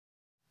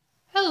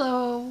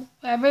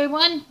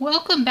everyone,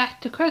 welcome back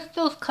to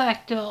Crystals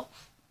Collectibles.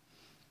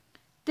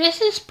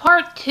 This is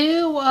part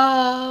 2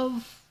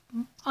 of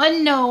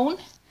Unknown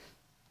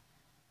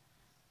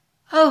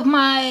of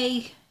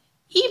my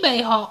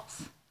eBay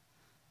hauls.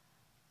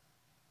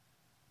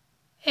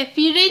 If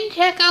you didn't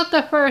check out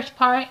the first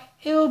part,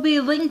 it will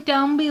be linked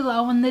down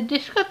below in the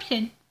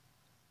description.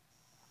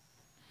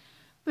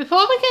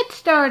 Before we get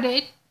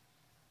started,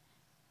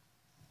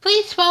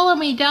 please follow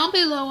me down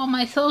below on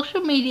my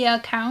social media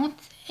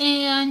accounts,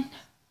 and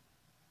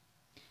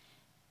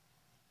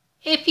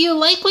if you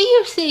like what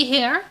you see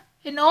here,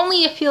 and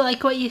only if you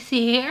like what you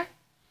see here,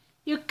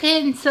 you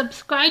can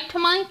subscribe to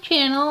my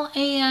channel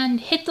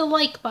and hit the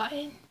like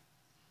button.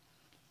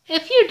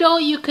 If you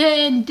don't, you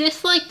can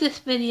dislike this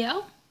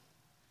video.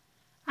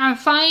 I'm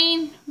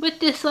fine with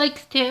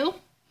dislikes too.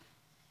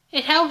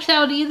 It helps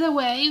out either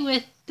way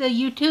with the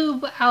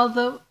YouTube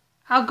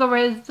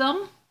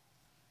algorithm.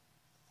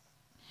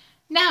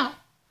 Now,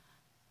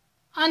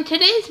 on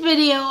today's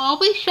video, I'll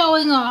be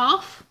showing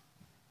off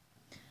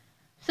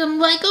some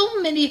Lego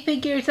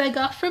minifigures I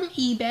got from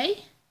eBay.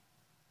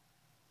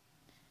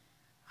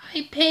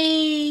 I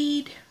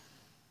paid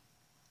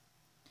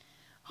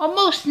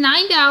almost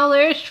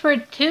 $9 for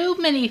 2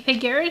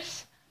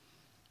 minifigures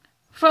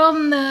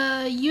from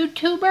the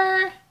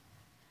YouTuber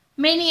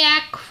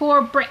Maniac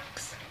for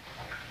Bricks.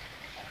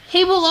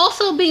 He will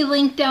also be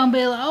linked down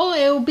below.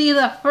 It will be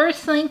the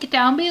first link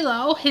down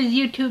below, his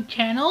YouTube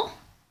channel.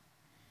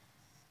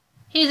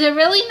 He's a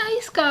really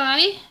nice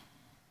guy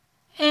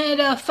and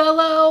a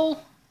fellow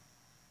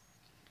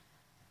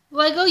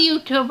Lego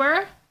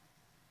YouTuber.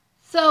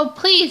 So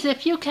please,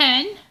 if you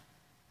can,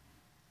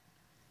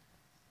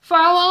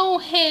 follow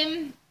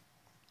him.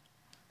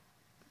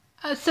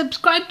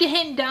 Subscribe to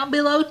him down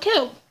below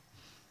too.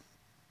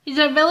 He's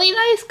a really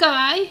nice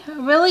guy,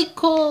 a really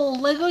cool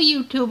Lego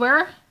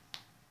YouTuber.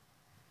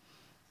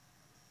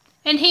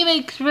 And he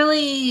makes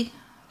really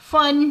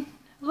fun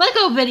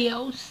Lego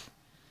videos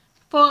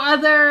for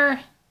other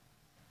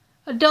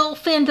adult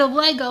fans of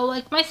Lego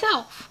like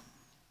myself.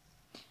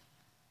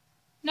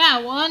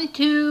 Now on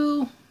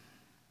to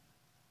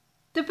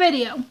the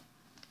video.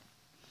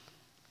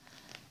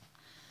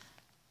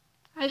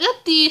 I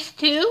got these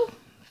 2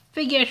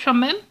 figures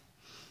from him.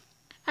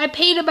 I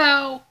paid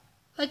about,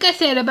 like I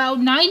said, about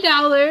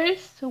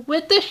 $9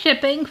 with the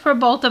shipping for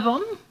both of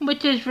them,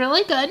 which is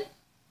really good.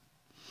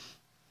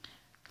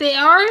 They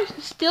are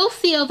still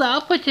sealed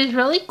up, which is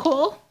really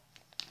cool.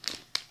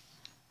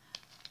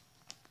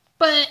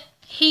 But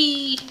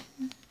he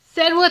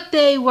said what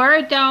they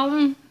were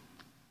down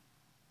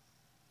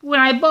when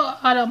I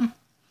bought them.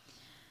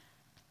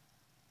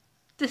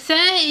 The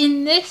set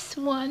in this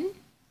one,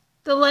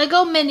 the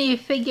Lego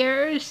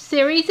Minifigures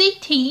Series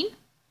 18.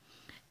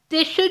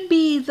 This should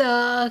be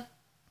the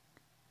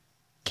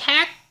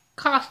cat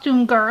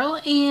costume girl,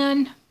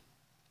 and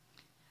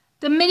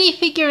the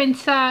minifigure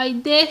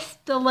inside this,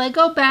 the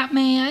Lego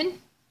Batman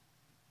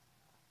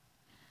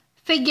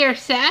figure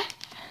set,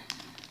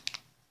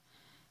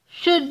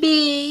 should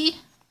be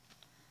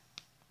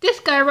this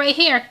guy right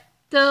here,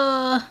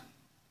 the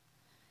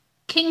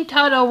King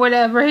Tut or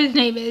whatever his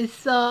name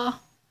is,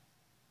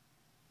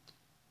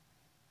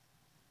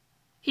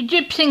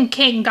 Egyptian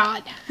king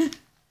god.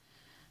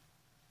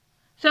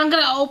 So I'm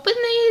going to open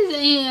these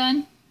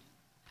and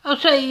I'll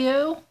show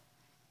you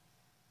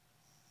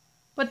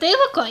what they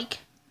look like.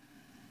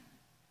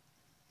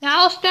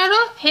 Now I'll start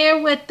off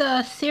here with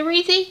the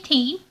Series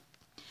 18.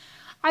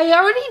 I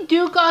already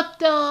do got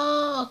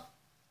the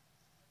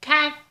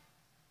cat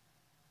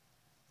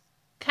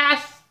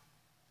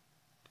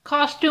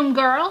costume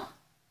girl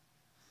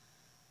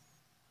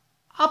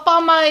up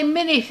on my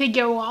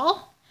minifigure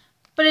wall,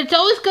 but it's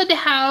always good to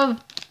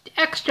have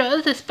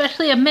extras,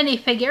 especially of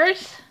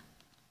minifigures.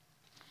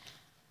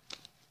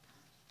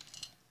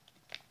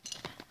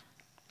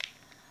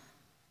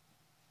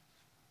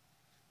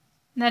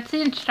 That's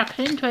the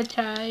instructions, which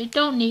I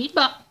don't need,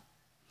 but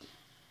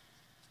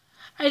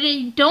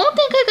I don't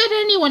think I got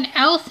anyone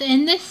else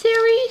in this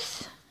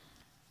series,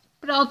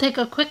 but I'll take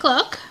a quick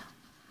look.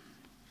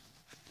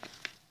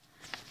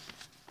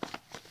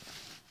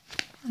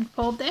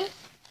 Unfold this.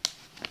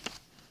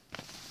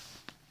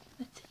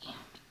 Let's see.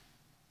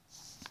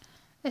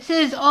 This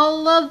is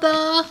all of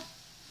the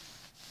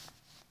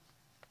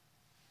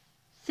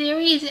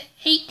Series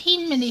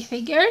 18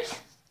 minifigures.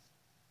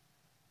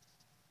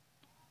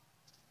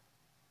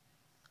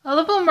 All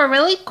of them are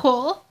really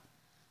cool.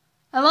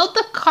 I love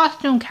the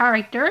costume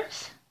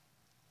characters.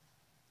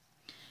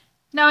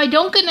 Now I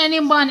don't get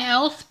anyone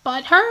else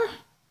but her,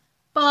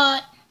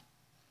 but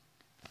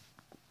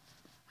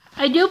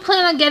I do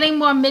plan on getting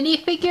more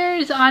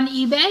minifigures on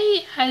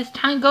eBay as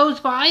time goes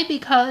by,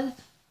 because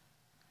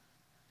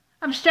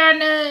I'm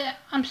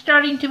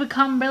starting to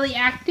become really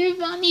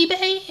active on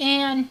eBay,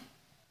 and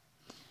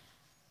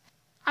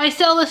I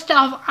sell the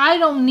stuff I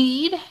don't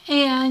need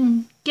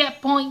and get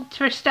points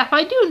for stuff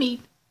I do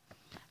need.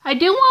 I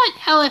do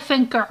want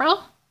Elephant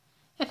Girl,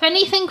 if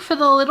anything for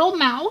the little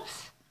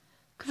mouse,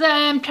 because I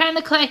am trying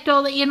to collect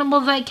all the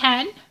animals I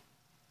can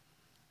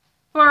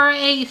for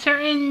a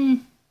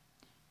certain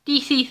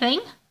DC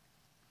thing.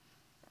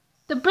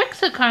 The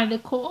bricks are kind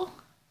of cool.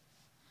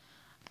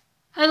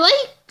 I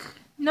like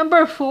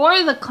number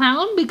 4, the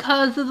clown,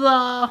 because of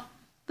the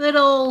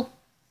little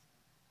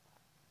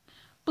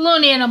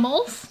balloon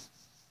animals.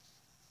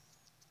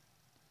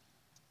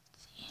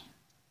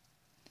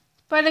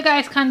 Spider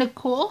guy's kind of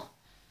cool.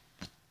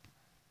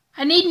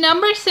 I need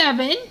number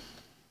 7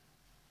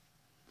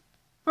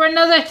 for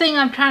another thing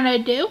I'm trying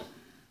to do.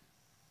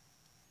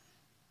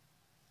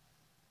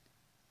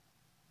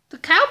 The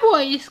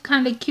cowboy is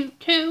kind of cute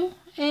too.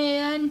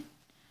 And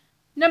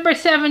number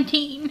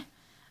 17.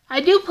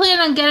 I do plan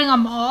on getting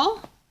them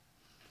all.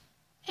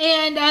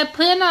 And I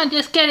plan on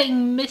just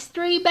getting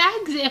mystery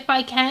bags if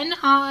I can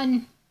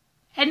on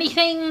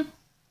anything,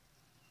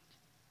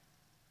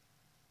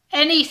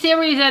 any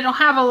series I don't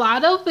have a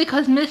lot of,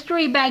 because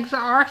mystery bags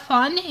are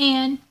fun.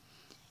 And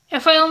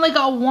if I only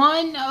got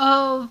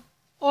 1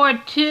 or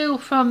 2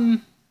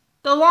 from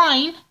the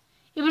line,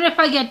 even if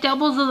I get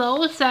doubles of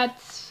those,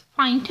 that's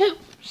fine too.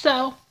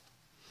 So,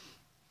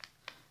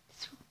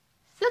 it's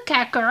the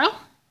cat girl.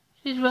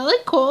 She's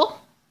really cool.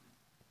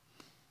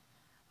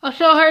 I'll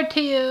show her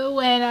to you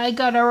when I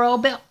got her all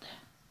built.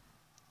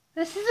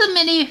 This is a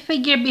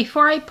minifigure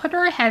before I put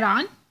her head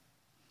on.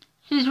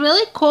 She's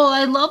really cool.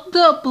 I love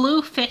the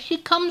blue fish she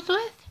comes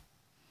with.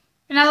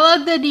 And I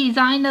love the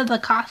design of the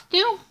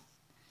costume.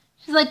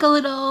 She's like a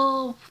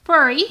little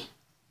furry.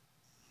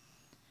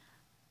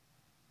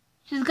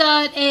 She's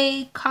got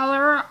a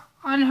collar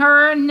on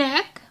her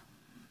neck,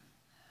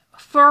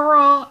 fur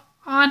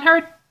on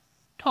her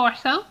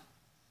torso,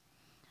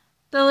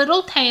 the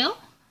little tail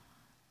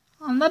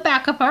on the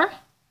back of her.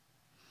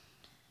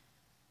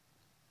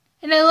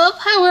 And I love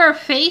how her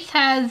face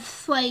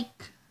has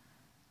like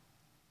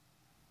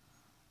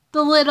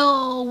the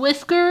little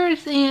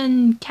whiskers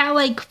and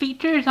cat-like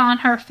features on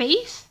her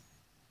face,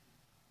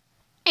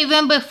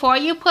 even before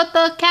you put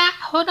the cat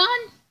hood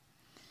on.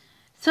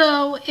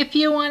 So if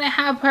you want to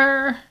have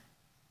her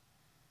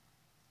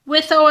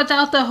with or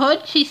without the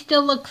hood, she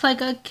still looks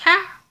like a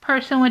cat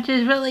person, which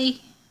is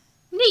really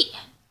neat.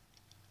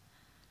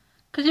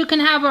 Because you can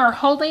have her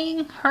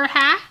holding her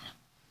hat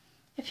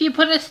if you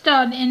put a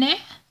stud in it.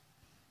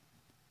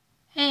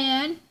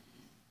 And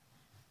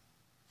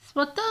that's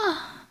what the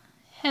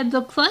head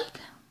looks like.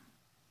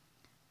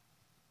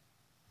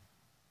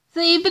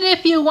 So even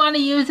if you want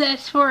to use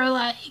this for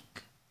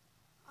like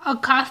a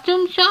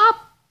costume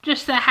shop,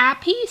 just a hat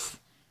piece,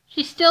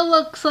 she still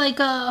looks like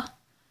a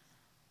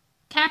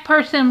cat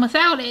person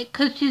without it,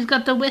 because she's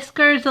got the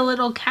whiskers, a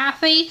little cat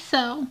face.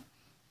 So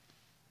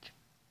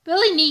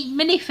really neat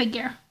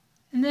minifigure.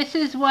 And this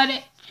is what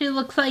she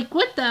looks like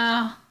with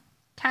the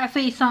cat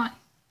face on.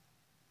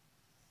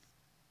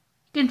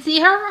 You can see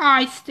her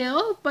eyes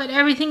still, but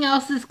everything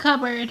else is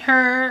covered.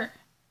 Her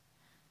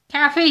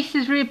cat face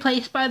is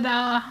replaced by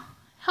the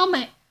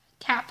helmet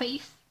cat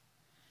face.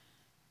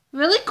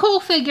 Really cool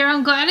figure.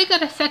 I'm glad I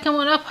got a second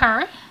one of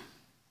her,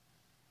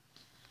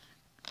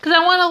 because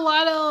I want a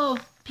lot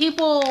of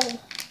people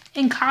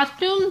in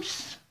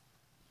costumes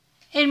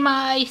in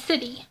my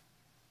city.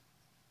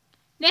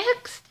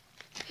 Next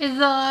is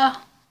a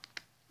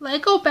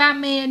Lego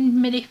Batman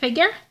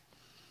minifigure.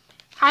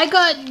 I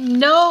got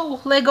no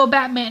Lego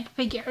Batman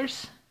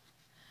figures.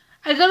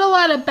 I got a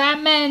lot of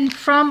Batman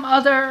from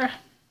other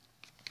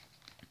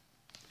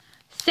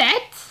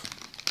sets,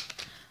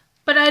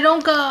 but I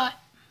don't got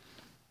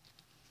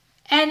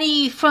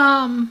any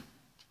from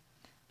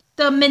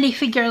the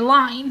minifigure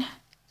line.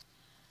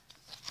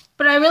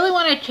 But I really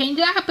want to change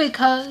that,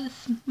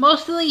 because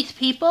most of these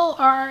people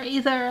are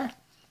either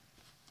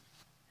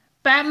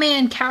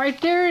Batman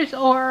characters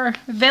or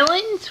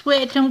villains,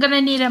 which I'm going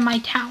to need in my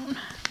town.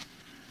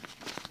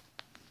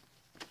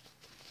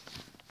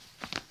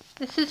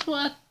 This is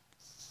what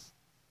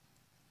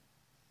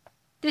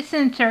this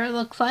insert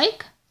looks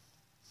like.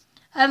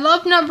 I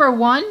love number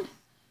 1.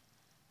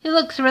 He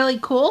looks really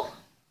cool.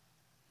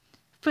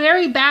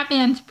 Fairy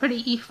Batman's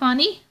pretty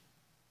funny.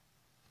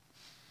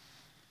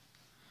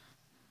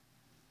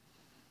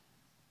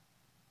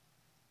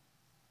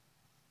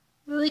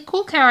 Really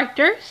cool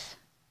characters.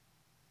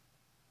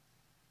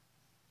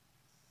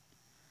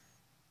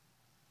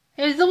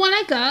 Here's the one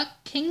I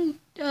got, King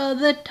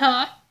the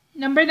Tut,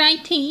 number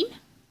 19.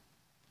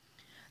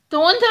 The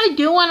ones I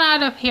do want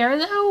out of here,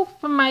 though,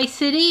 from my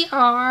city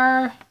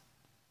are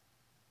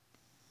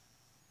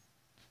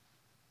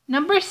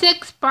number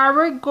 6,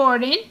 Barbara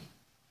Gordon.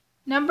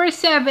 Number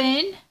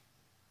 7,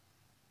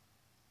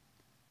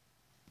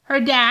 her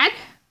dad,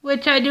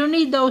 which I do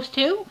need those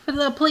two for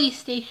the police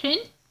station.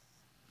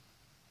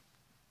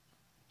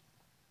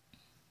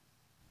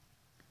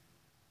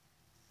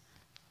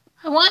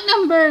 I want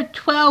number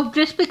 12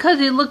 just because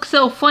he looks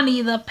so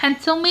funny, the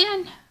Pencil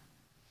Man.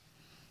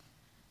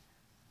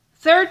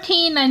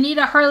 13, I need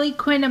a Harley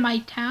Quinn in my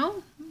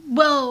town.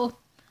 Well,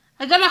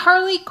 I got a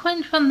Harley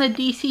Quinn from the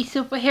DC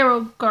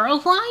Superhero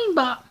Girls line,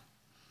 but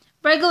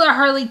regular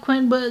Harley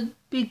Quinn would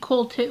be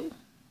cool too.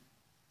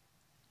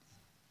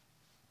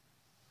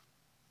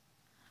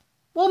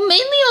 Well,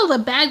 mainly all the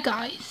bad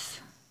guys.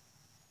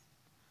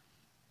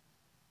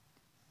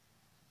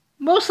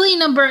 Mostly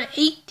number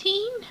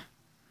 18,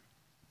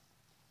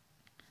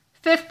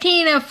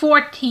 15, and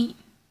 14.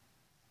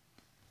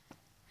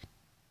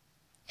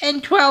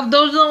 And 12,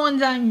 those are the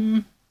ones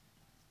I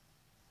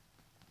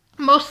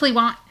mostly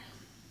want.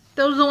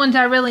 Those are the ones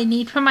I really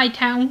need for my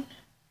town.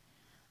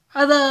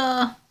 Are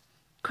the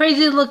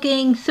crazy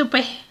looking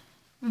super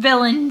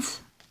villains.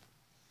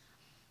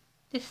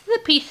 This is the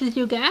pieces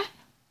you get.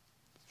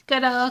 It's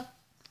got a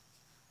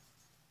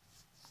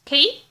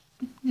cape,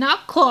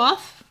 not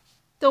cloth.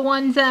 The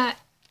ones that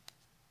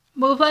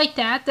move like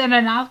that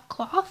are not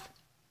cloth.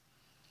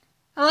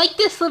 I like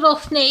this little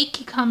snake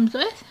he comes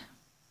with.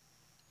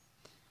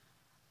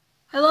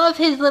 I love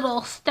his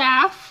little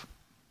staff.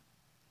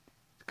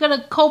 It's got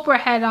a cobra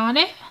head on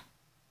it,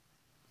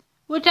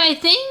 which I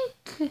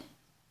think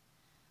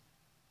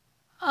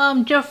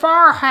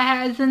Jafar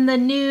has in the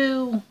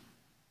new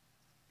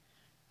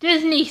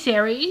Disney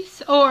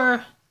series,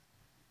 or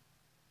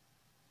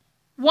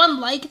one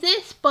like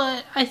this,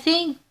 but I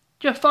think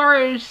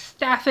Jafar's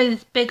staff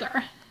is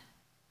bigger.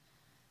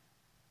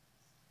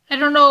 I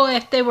don't know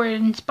if they were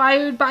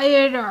inspired by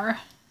it or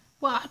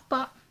what,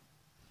 but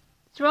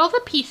these are all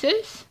the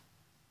pieces.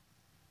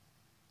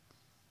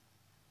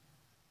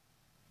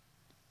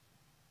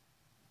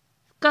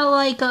 Got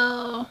like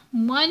a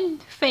one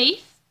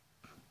face,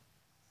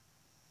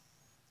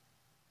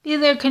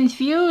 either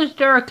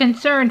confused or a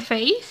concerned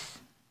face.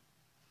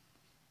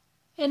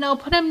 And I'll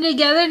put them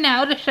together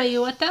now to show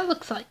you what that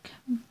looks like.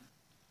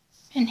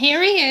 And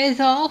here he is,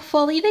 all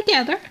fully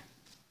together.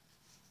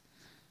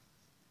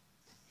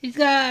 He's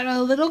got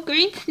a little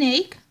green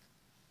snake,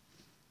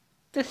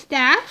 the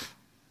staff.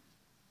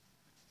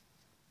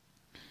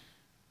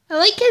 I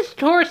like his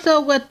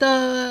torso with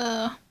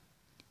the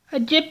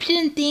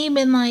Egyptian theme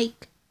and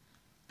like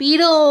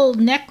beetle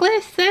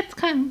necklace. That's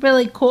kind of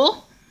really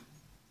cool.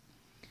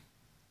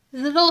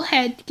 His little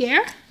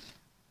headgear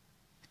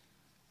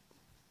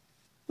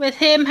with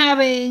him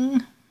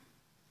having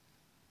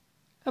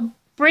a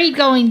braid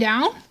going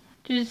down,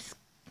 which is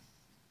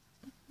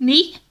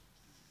neat.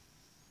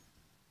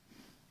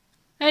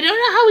 I don't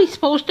know how he's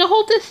supposed to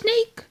hold this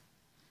snake,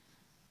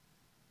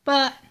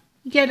 but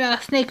you get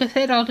a snake with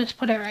it. I'll just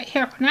put it right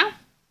here for now.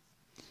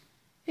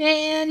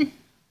 And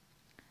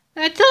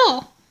that's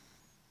all.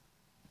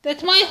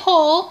 That's my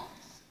haul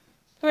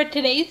for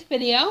today's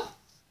video.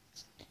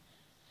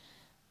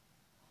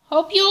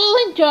 Hope you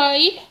all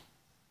enjoyed.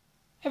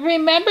 And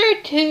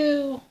remember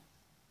to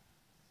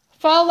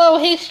follow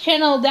his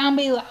channel down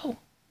below.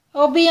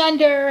 It'll be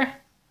under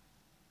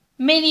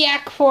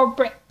Maniac for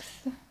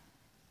Bricks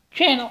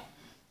channel.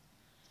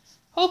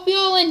 Hope you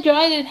all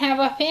enjoyed and have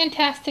a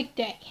fantastic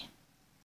day.